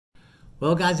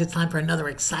Well guys, it's time for another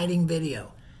exciting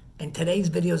video. And today's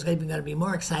video is going to be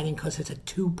more exciting because it's a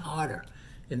two-parter.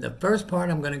 In the first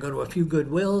part, I'm going to go to a few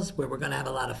Goodwills where we're going to have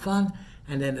a lot of fun.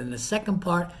 And then in the second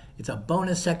part, it's a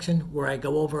bonus section where I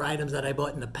go over items that I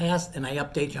bought in the past and I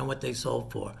update you on what they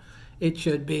sold for. It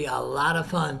should be a lot of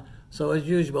fun. So as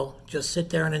usual, just sit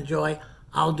there and enjoy.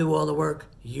 I'll do all the work,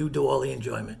 you do all the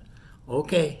enjoyment.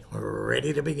 Okay, we're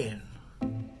ready to begin.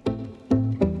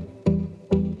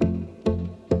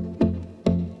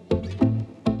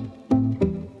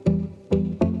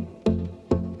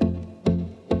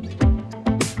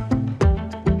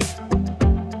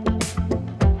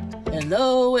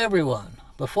 Hello everyone.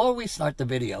 Before we start the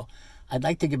video, I'd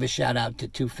like to give a shout out to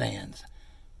two fans,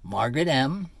 Margaret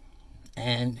M.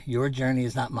 and Your Journey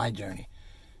Is Not My Journey.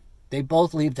 They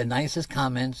both leave the nicest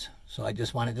comments, so I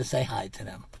just wanted to say hi to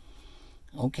them.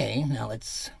 Okay, now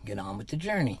let's get on with the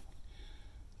journey.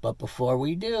 But before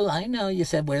we do, I know you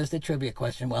said, where's the trivia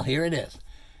question? Well, here it is.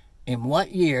 In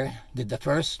what year did the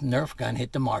first Nerf gun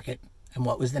hit the market, and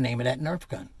what was the name of that Nerf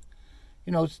gun?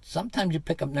 You know, sometimes you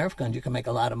pick up Nerf guns, you can make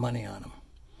a lot of money on them.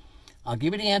 I'll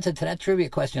give you the answer to that trivia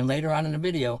question later on in the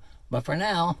video, but for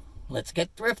now, let's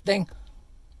get thrifting.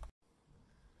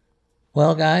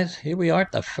 Well, guys, here we are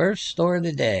at the first store of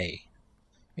the day.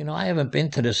 You know, I haven't been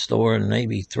to this store in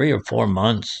maybe 3 or 4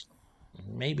 months,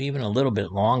 maybe even a little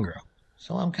bit longer.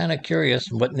 So I'm kind of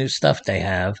curious what new stuff they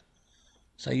have.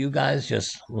 So you guys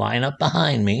just line up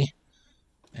behind me,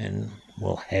 and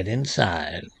we'll head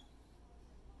inside.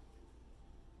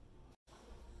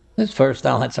 This first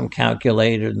aisle had some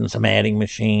calculators and some adding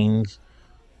machines.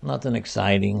 Nothing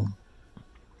exciting.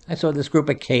 I saw this group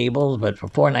of cables, but for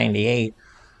 $4.98,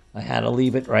 I had to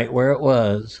leave it right where it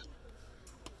was.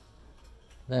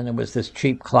 Then there was this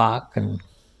cheap clock, and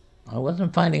I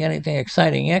wasn't finding anything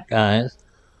exciting yet, guys.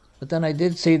 But then I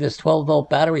did see this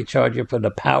 12-volt battery charger for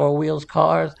the Power Wheels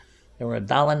cars. They were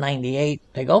 $1.98.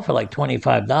 They go for like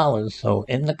 $25, so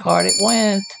in the cart it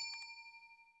went.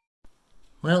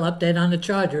 Well, update on the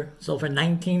charger. So for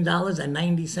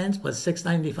 $19.90 plus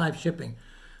 $6.95 shipping.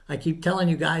 I keep telling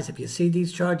you guys, if you see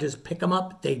these chargers, pick them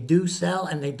up. They do sell,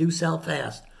 and they do sell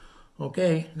fast.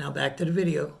 Okay, now back to the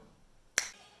video.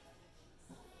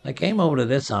 I came over to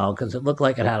this aisle because it looked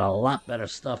like it had a lot better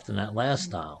stuff than that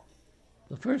last aisle.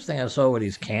 The first thing I saw were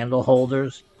these candle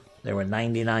holders. They were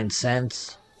 99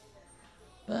 cents.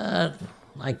 But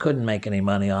I couldn't make any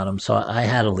money on them, so I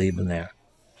had to leave them there.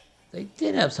 They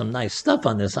did have some nice stuff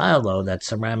on this aisle, though. That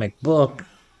ceramic book,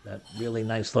 that really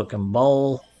nice looking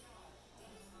bowl.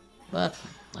 But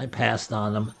I passed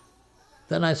on them.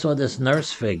 Then I saw this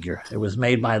nurse figure. It was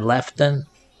made by Lefton,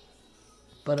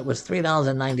 but it was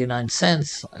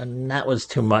 $3.99, and that was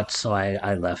too much, so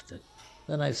I left it.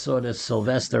 Then I saw this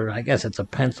Sylvester, I guess it's a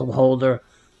pencil holder.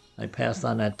 I passed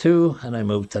on that too, and I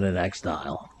moved to the next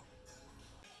aisle.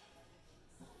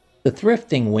 The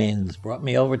Thrifting Winds brought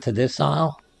me over to this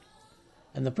aisle.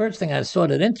 And the first thing I saw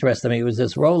that interested me was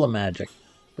this roller magic.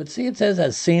 But see, it says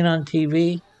as seen on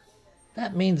TV.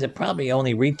 That means it probably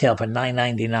only retailed for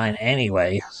 $9.99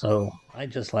 anyway, so I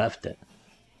just left it.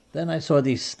 Then I saw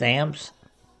these stamps.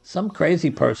 Some crazy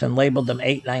person labeled them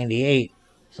 $8.98,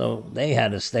 so they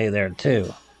had to stay there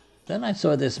too. Then I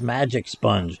saw this magic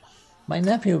sponge. My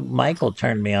nephew Michael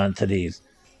turned me on to these.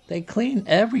 They clean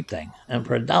everything, and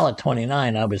for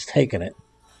 $1.29 I was taking it.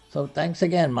 So thanks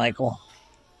again, Michael.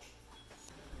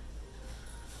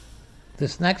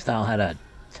 This next aisle had a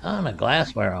ton of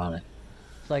glassware on it.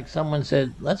 It's like someone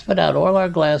said, let's put out all our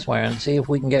glassware and see if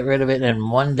we can get rid of it in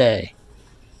one day.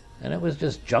 And it was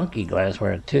just junky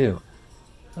glassware too.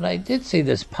 But I did see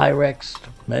this Pyrex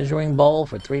measuring bowl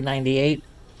for $3.98.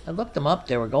 I looked them up,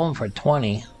 they were going for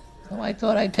 $20. So I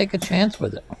thought I'd take a chance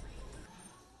with it.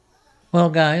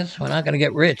 Well guys, we're not going to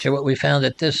get rich at what we found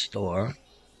at this store.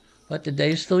 But the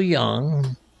day's still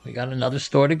young. We got another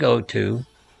store to go to.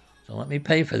 So let me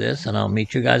pay for this, and I'll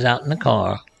meet you guys out in the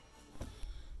car.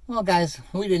 Well, guys,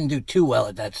 we didn't do too well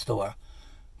at that store.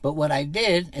 But what I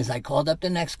did is I called up the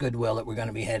next Goodwill that we're going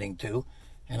to be heading to,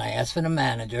 and I asked for the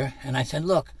manager, and I said,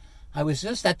 look, I was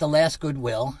just at the last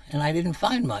Goodwill, and I didn't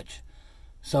find much.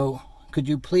 So could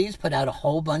you please put out a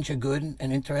whole bunch of good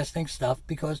and interesting stuff,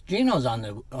 because Geno's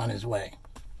on his way.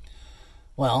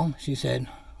 Well, she said,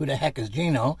 who the heck is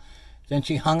Geno? Then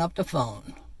she hung up the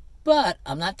phone. But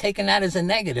I'm not taking that as a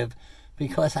negative,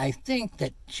 because I think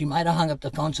that she might have hung up the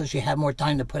phone so she had more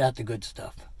time to put out the good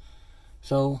stuff.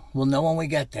 So we'll know when we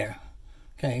get there.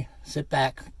 Okay, sit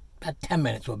back. About 10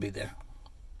 minutes we'll be there.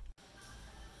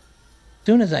 As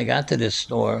soon as I got to this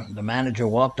store, the manager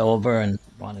walked over and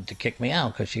wanted to kick me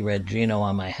out because she read Geno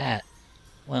on my hat.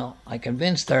 Well, I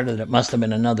convinced her that it must have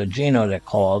been another Geno that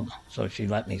called, so she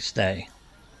let me stay.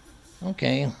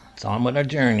 Okay, it's on with our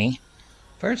journey.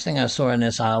 First thing I saw in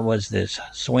this aisle was this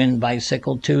Swin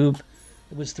bicycle tube.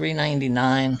 It was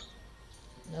 $3.99.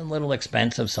 A little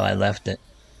expensive, so I left it.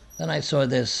 Then I saw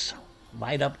this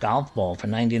light-up golf ball for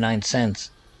 99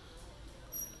 cents.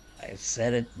 I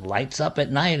said it lights up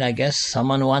at night. I guess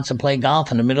someone who wants to play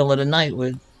golf in the middle of the night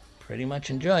would pretty much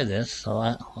enjoy this, so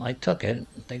I took it.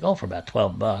 They go for about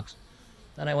 12 bucks.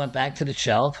 Then I went back to the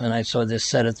shelf and I saw this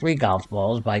set of 3 golf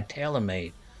balls by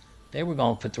TaylorMade. They were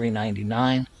going for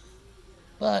 $3.99,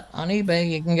 but on eBay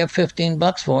you can get 15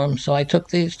 bucks for them, so I took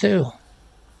these too.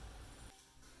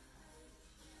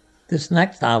 This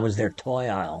next aisle was their toy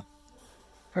aisle.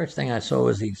 First thing I saw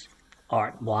was these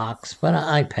art blocks, but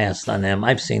I passed on them.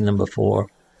 I've seen them before.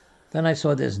 Then I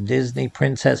saw this Disney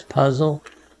princess puzzle.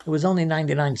 It was only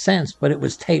 99 cents, but it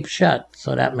was taped shut,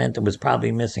 so that meant it was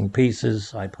probably missing pieces,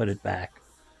 so I put it back.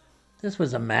 This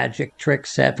was a magic trick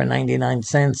set for 99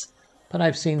 cents, but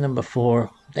I've seen them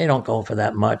before. They don't go for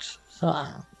that much, so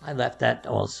I left that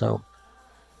also.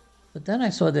 But then I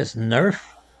saw this Nerf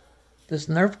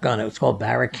gun. It was called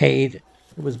Barricade.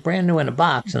 It was brand new in a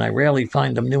box, and I rarely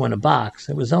find them new in a box.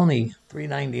 It was only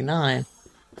 $3.99,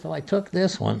 so I took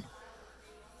this one.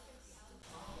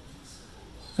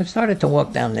 I started to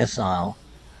walk down this aisle.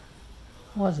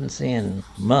 I wasn't seeing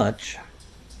much,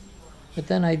 but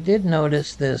then I did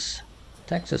notice this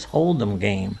Texas Hold'em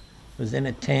game. It was in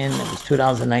a tin. It was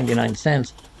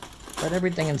 $2.99, but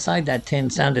everything inside that tin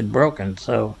sounded broken,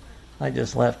 so I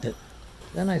just left it.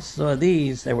 Then I saw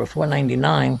these. They were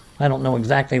 $4.99. I don't know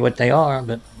exactly what they are,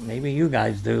 but maybe you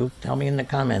guys do. Tell me in the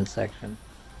comments section.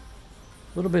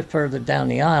 A little bit further down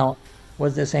the aisle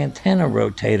was this antenna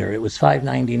rotator. It was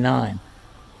 $5.99.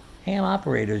 Ham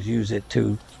operators use it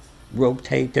to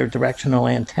rotate their directional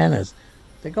antennas.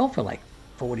 They go for like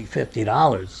 $40,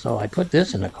 $50, so I put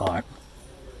this in the cart.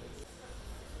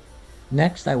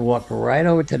 Next, I walked right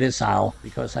over to this aisle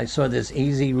because I saw this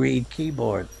Easy Read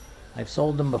keyboard. I've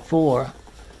sold them before.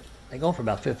 They go for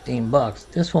about 15 bucks.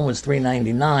 This one was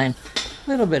 $3.99, a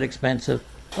little bit expensive,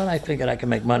 but I figured I could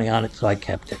make money on it, so I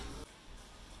kept it.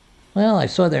 Well, I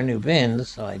saw their new bins,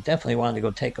 so I definitely wanted to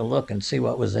go take a look and see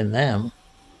what was in them.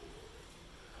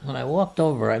 When I walked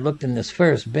over, I looked in this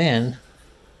first bin,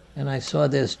 and I saw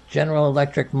this General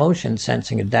Electric motion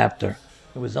sensing adapter.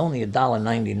 It was only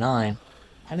 $1.99.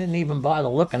 I didn't even bother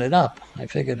looking it up. I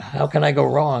figured, how can I go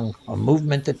wrong? A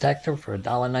movement detector for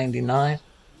 $1.99?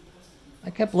 I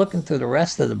kept looking through the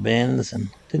rest of the bins and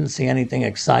didn't see anything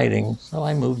exciting, so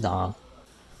I moved on.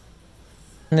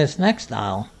 In this next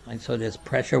aisle, I saw this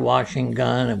pressure washing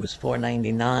gun. It was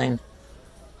 $4.99.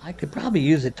 I could probably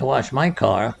use it to wash my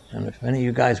car, and if any of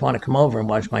you guys want to come over and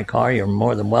wash my car, you're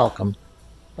more than welcome.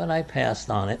 But I passed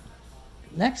on it.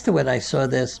 Next to it, I saw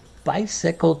this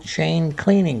bicycle chain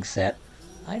cleaning set.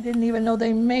 I didn't even know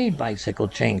they made bicycle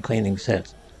chain cleaning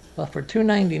sets. But for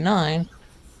 $2.99,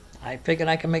 I figured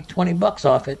I could make 20 bucks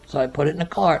off it, so I put it in a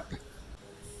cart.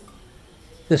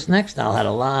 This next aisle had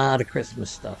a lot of Christmas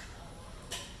stuff.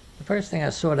 The first thing I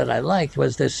saw that I liked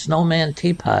was this snowman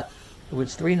teapot. It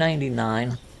was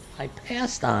 $3.99. I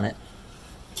passed on it,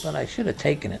 but I should have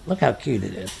taken it. Look how cute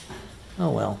it is. Oh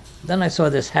well. Then I saw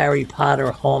this Harry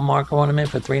Potter Hallmark ornament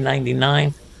for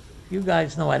 $3.99. You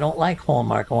guys know I don't like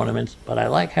Hallmark ornaments, but I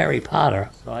like Harry Potter,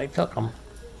 so I took them.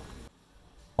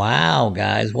 Wow,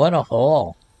 guys, what a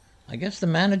haul. I guess the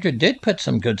manager did put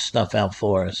some good stuff out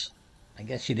for us. I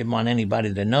guess she didn't want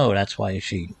anybody to know. That's why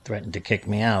she threatened to kick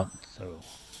me out.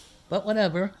 But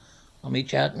whatever. I'll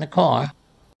meet you out in the car.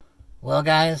 Well,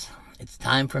 guys, it's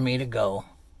time for me to go.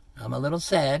 I'm a little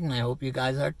sad, and I hope you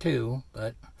guys are too,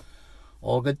 but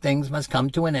all good things must come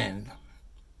to an end.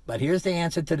 But here's the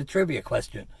answer to the trivia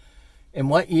question. In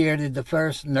what year did the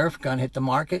first Nerf gun hit the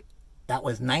market? That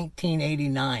was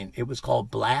 1989. It was called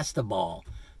Blast-A-Ball.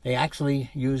 They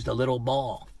actually used a little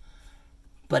ball.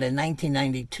 But in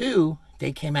 1992,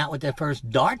 they came out with their first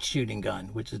dart shooting gun,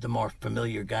 which is the more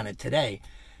familiar gun of today.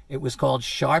 It was called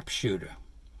Sharpshooter.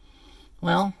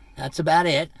 Well, that's about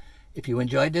it. If you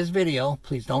enjoyed this video,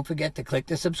 please don't forget to click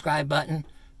the subscribe button.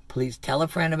 Please tell a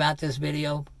friend about this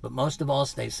video. But most of all,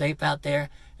 stay safe out there,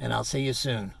 and I'll see you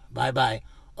soon. Bye-bye.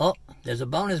 Oh, there's a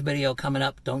bonus video coming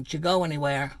up. Don't you go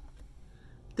anywhere.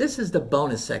 This is the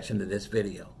bonus section of this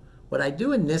video. What I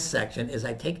do in this section is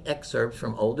I take excerpts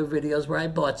from older videos where I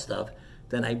bought stuff,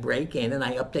 then I break in and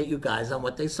I update you guys on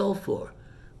what they sold for.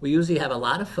 We usually have a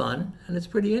lot of fun, and it's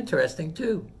pretty interesting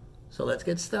too. So let's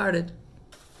get started.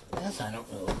 Yes, I don't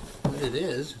know what it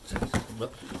is.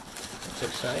 It's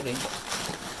exciting.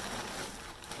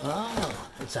 Oh,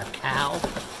 it's a cow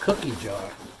cookie jar.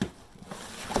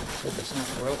 Hope it's not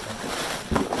broken.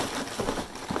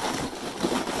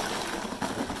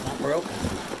 Not broken.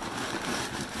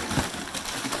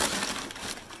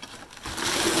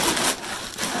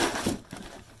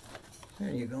 There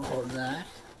you go, hold that.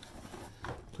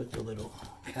 Put the little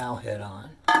cow head on.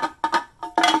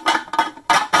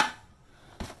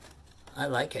 I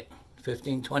like it.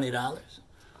 $15, $20.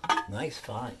 Nice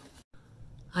find.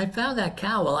 I found that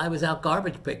cow while I was out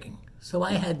garbage picking, so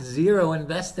I had zero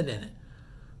invested in it.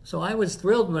 So I was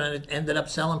thrilled when it ended up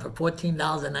selling for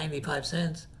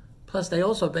 $14.95. Plus they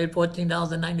also paid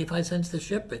 $14.95 to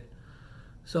ship it.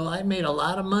 So I made a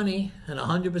lot of money and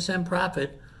 100%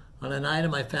 profit on an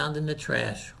item I found in the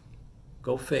trash.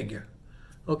 Go figure.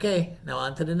 Okay, now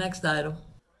on to the next item.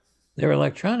 Their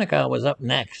electronic aisle was up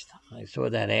next. I saw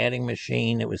that adding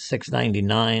machine. It was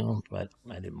 $6.99, but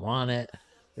I didn't want it.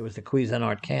 There was the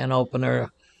Cuisinart can opener.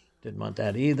 Didn't want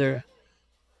that either.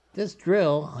 This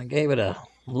drill, I gave it a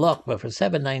look, but for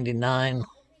 $7.99,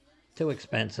 too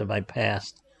expensive, I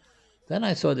passed. Then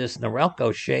I saw this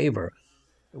Norelco shaver.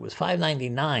 It was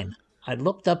 $5.99. I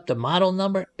looked up the model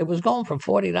number. It was going for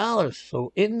 $40,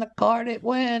 so in the cart it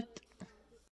went.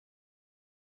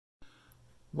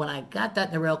 When I got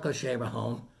that Norelco shaver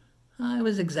home, I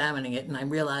was examining it and I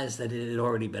realized that it had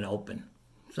already been opened.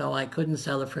 So I couldn't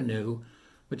sell it for new,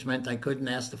 which meant I couldn't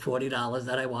ask the $40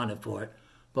 that I wanted for it.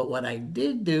 But what I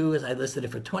did do is I listed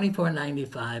it for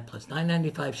 $24.95 plus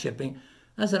 $9.95 shipping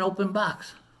as an open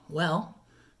box. Well,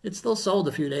 it still sold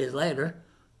a few days later,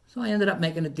 so I ended up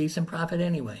making a decent profit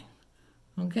anyway.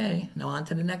 Okay, now on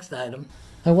to the next item.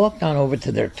 I walked on over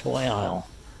to their toy aisle.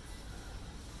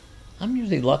 I'm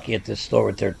usually lucky at this store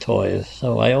with their toys,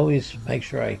 so I always make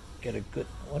sure I get a good...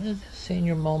 What is this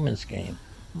Senior Moments game?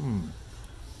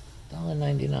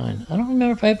 $1.99. I don't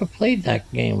remember if I ever played that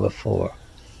game before.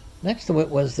 Next to it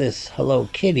was this Hello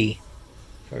Kitty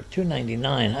for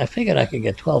 $2.99. I figured I could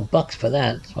get $12 for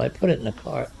that, so I put it in the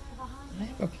cart. Did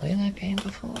I ever play that game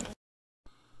before?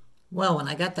 Well, when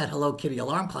I got that Hello Kitty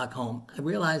alarm clock home, I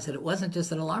realized that it wasn't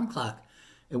just an alarm clock.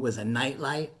 It was a night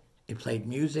light. It played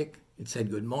music. It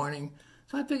said good morning.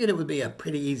 So I figured it would be a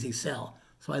pretty easy sell.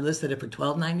 So I listed it for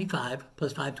 $12.95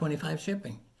 plus $5.25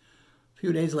 shipping. A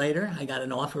few days later, I got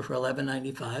an offer for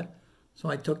 $11.95. So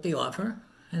I took the offer,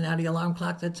 and now the alarm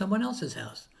clock's at someone else's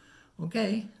house.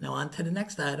 Okay, now on to the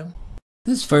next item.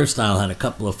 This first aisle had a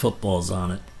couple of footballs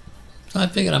on it. So I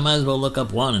figured I might as well look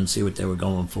up one and see what they were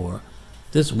going for.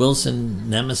 This Wilson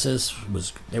Nemesis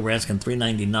they were asking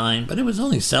 $3.99, but it was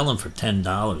only selling for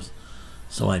 $10.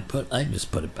 So I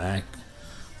just put it back.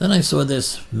 Then I saw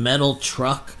this metal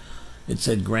truck. It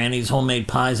said Granny's Homemade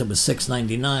Pies. It was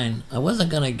 $6.99. I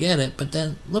wasn't going to get it, but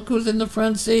then look who's in the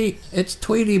front seat. It's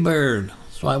Tweety Bird.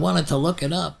 So I wanted to look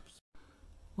it up.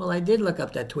 Well, I did look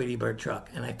up that Tweety Bird truck,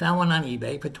 and I found one on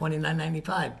eBay for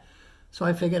 $29.95. So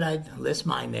I figured I'd list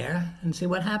mine there and see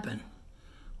what happened.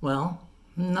 Well,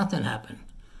 nothing happened.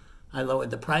 I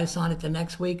lowered the price on it the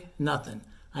next week. Nothing.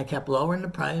 I kept lowering the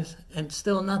price, and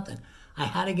still nothing. I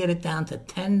had to get it down to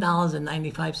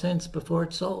 $10.95 before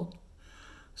it sold.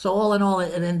 So all in all,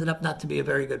 it ended up not to be a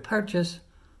very good purchase,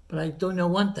 but I do know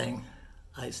one thing.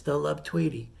 I still love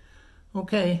Tweety.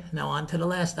 Okay, now on to the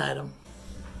last item.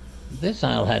 This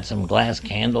aisle had some glass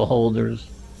candle holders.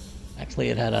 Actually,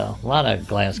 it had a lot of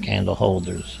glass candle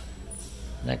holders.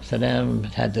 Next to them,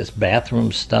 it had this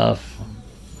bathroom stuff.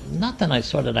 Nothing I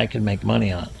saw that I could make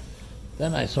money on.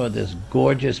 Then I saw this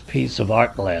gorgeous piece of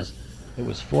art glass. It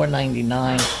was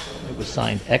 $4.99. It was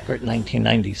signed Eckert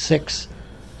 1996.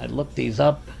 I looked these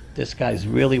up. This guy's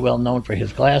really well known for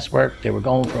his glasswork. They were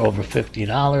going for over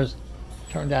 $50.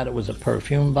 Turned out it was a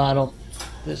perfume bottle.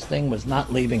 This thing was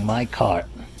not leaving my cart.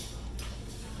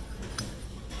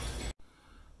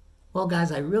 Well,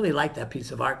 guys, I really liked that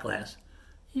piece of art glass.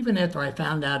 Even after I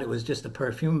found out it was just a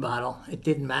perfume bottle, it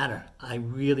didn't matter. I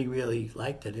really, really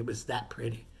liked it. It was that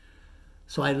pretty.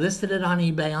 So I listed it on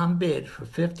eBay on bid for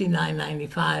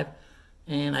 $59.95,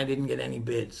 and I didn't get any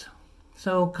bids.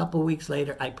 So a couple weeks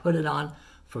later, I put it on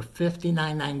for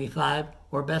 $59.95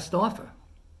 or best offer.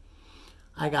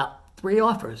 I got 3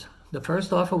 offers. The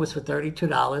first offer was for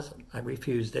 $32. I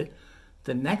refused it.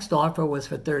 The next offer was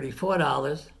for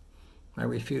 $34. I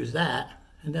refused that.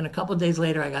 And then a couple days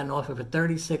later, I got an offer for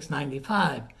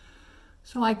 $36.95.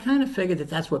 So I kind of figured that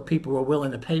that's what people were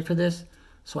willing to pay for this,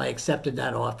 so I accepted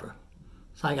that offer.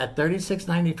 So I got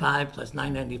 $36.95 plus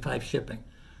 $9.95 shipping.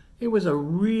 It was a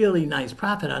really nice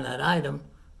profit on that item.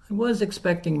 I was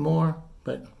expecting more,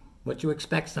 but what you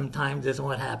expect sometimes isn't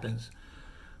what happens.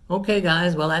 Okay,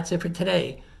 guys, well, that's it for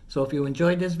today. So if you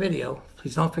enjoyed this video,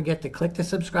 please don't forget to click the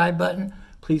subscribe button.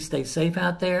 Please stay safe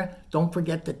out there. Don't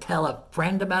forget to tell a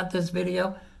friend about this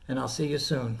video, and I'll see you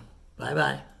soon. Bye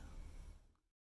bye.